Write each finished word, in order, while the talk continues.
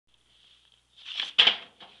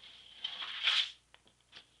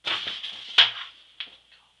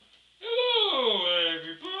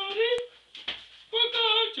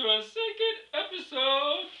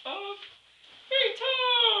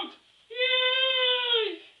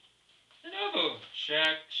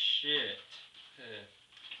Shack shit.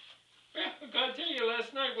 Well, I gotta tell you,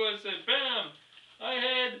 last night was bam. I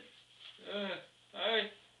had uh,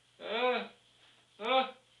 uh.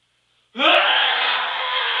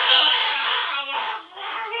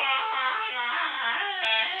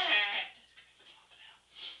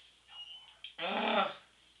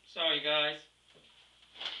 Sorry guys.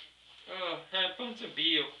 Had fun to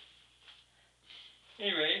be.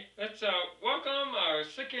 Anyway, let's welcome our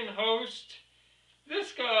second host,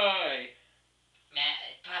 this guy.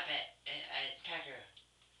 Puppet, Pecker.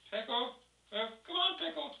 Pickle? Come on,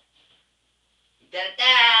 Pickle. Da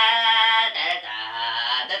da da da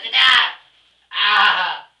da da da.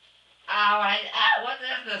 What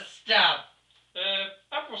is this stuff?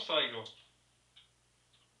 Apple cider.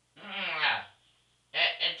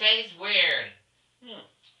 It tastes weird.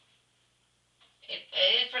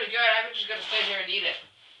 It's pretty good. I'm just gonna stay here and eat it.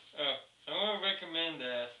 I want to recommend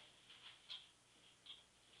that.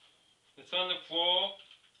 It's on the floor.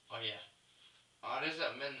 Oh yeah. Oh, there's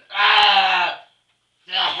something.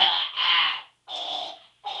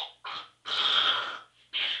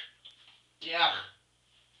 Yeah.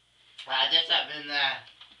 There's something in there.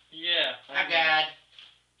 Yeah. I'm good.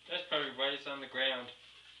 That's probably why it's on the ground.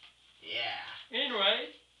 Yeah.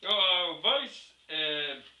 Anyway, your voice,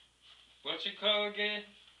 what's it called again?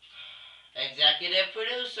 Executive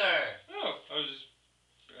producer. Oh, I was just,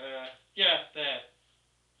 yeah, that.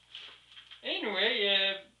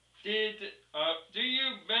 Anyway, do you,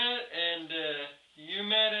 Matt, and, you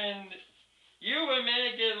and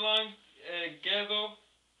Matt get along, together?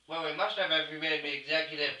 Well, we must have if we made me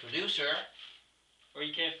executive producer. Or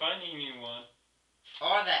you can't find anyone.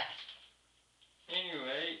 Or that.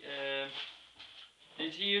 Anyway,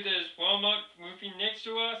 did you hear there's Walmart moving next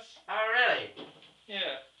to us? Oh, really?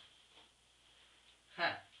 Yeah.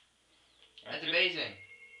 Huh. That's amazing.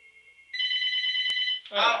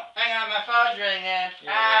 Oh, Oh, hang on, my phone's ringing.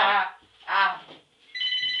 Yeah.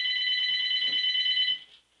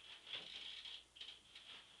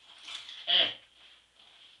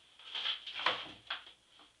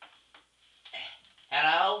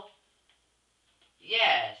 Hello?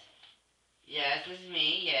 Yes. Yes, this is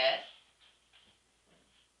me, yes.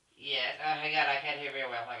 Yes. Oh, hang on, I can't hear very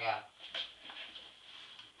well, hang on.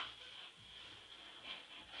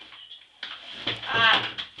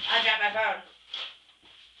 I got my phone.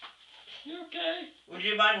 You okay? Would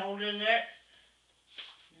you mind holding it?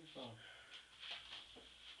 Your phone.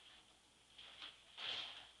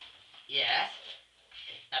 Yes.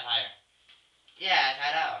 Up higher. Yes,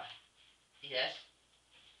 I know. Yes.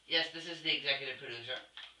 Yes, this is the executive producer.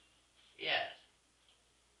 Yes.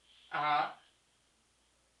 Uh-huh.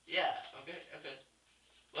 Yeah, okay, okay.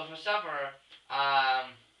 Well, for supper,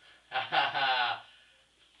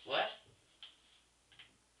 what?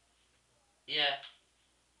 Yeah.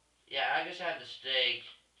 Yeah, I just had the steak.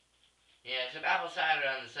 Yeah, some apple cider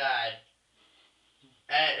on the side.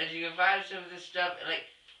 And you can find some of this stuff, like,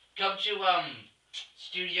 come to,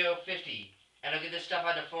 Studio 50, and look at this stuff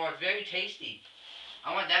on the floor. It's very tasty.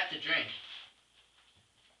 I want that to drink.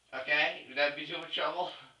 Okay? Would that be too much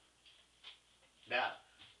trouble? No.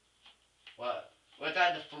 What? What's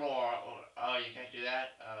on the floor? Oh, you can't do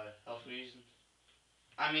that? Health reasons?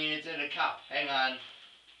 I mean, it's in a cup. Hang on.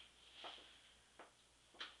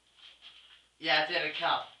 Yeah, it's in a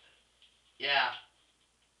cup. Yeah.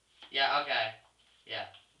 Yeah, okay. Yeah.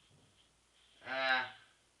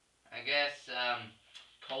 I guess,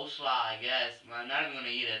 coleslaw, I guess. Well, I'm not even gonna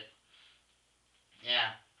eat it.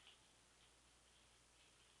 Yeah.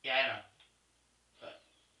 Yeah, I know. But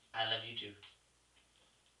I love you too.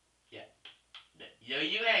 Yeah. No,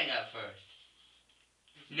 you hang up first.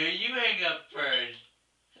 No, you hang up first.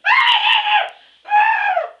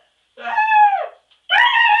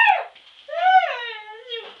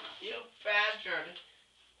 You bastard.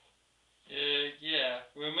 Yeah.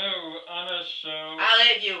 Remember, we're on a show. I'll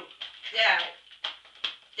hit you. Yeah.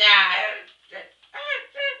 Yeah.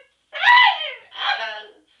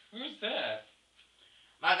 Who's that?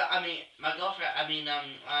 My girlfriend,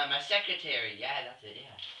 my secretary. Yeah, that's it,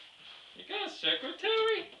 yeah. You got a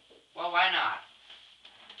secretary? Well, why not?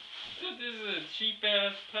 This is a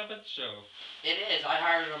cheap-ass puppet show. It is. I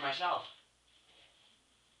hired her myself.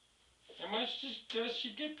 How much does she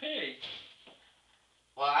get paid?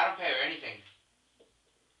 Well, I don't pay her anything.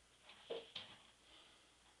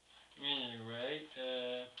 Anyway,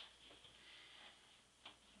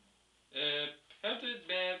 how did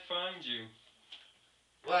Matt find you?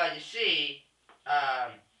 Well, you see,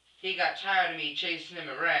 he got tired of me chasing him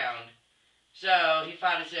around, so he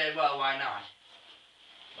finally said, well, why not?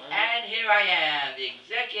 And here I am, the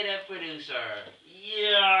executive producer.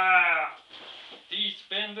 Yeah! Do you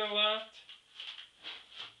spend a lot?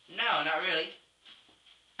 No, not really.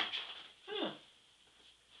 Huh.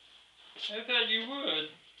 I thought you would.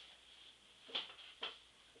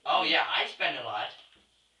 Oh yeah, I spend a lot.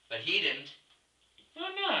 But he didn't.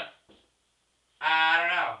 Why not? I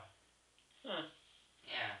don't know. Huh.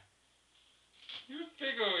 Yeah. You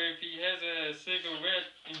figure if he has a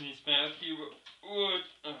cigarette in his mouth, he would.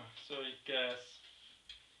 Oh, sorry, gas.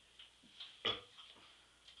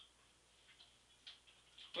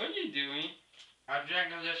 What are you doing? I'm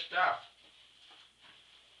drinking this stuff.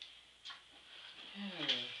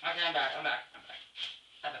 Okay, I'm back.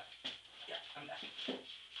 Yeah, I'm back.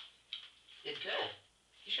 It's good.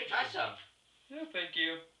 You should try some. No, thank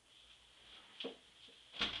you.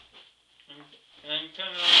 I'm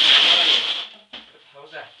kind of tired. What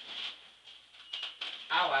was that?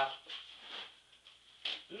 Oh well.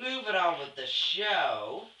 Moving on with the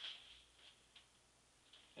show.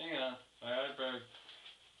 Hang on, my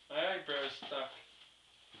eyebrow's stuck.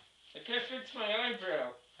 I can't fix my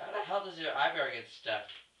eyebrow. How the hell does your eyebrow get stuck?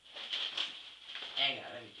 Hang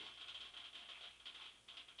on, let me do.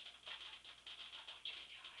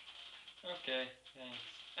 Okay, thanks.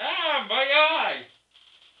 Ah, my eye!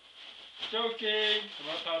 Joking, I'm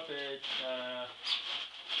a puppet.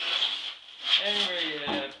 Anyway,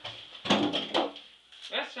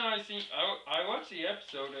 last time I watched the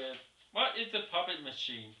episode of what is the puppet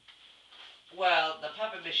machine? Well, the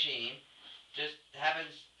puppet machine just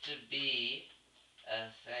happens to be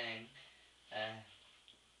a thing.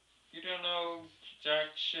 You don't know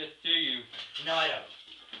jack shit, do you? No, I don't.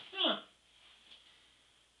 Huh.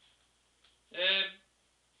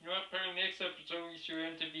 You know what, for the next episode we should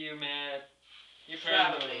interview Matt. You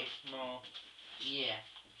Probably. No. Yeah.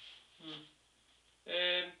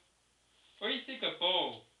 What do you think of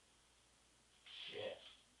Bo? Shit.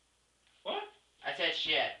 What? I said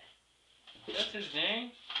shit. That's his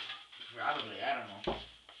name? Probably, I don't know.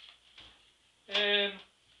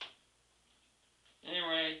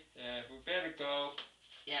 Anyway, we better go.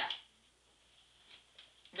 Yeah.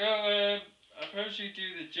 Go, I suppose you do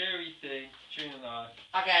the Jerry thing, tune live.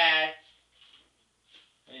 Okay.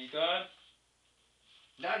 Are you gone?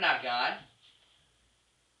 No, I'm not gone.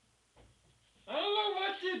 I don't know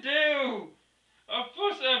what to do! Our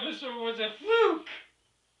first episode was a fluke!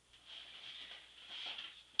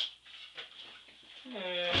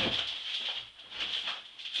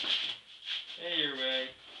 Anyway.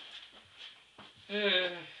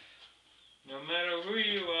 No matter who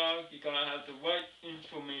you are, you gotta have the right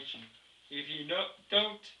information. If you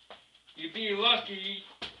don't, you'd be lucky.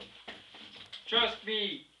 Trust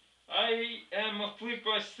me, I am a freak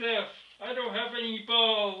myself. I don't have any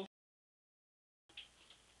balls.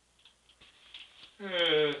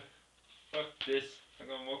 Fuck this. I'm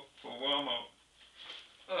gonna work for Walmart.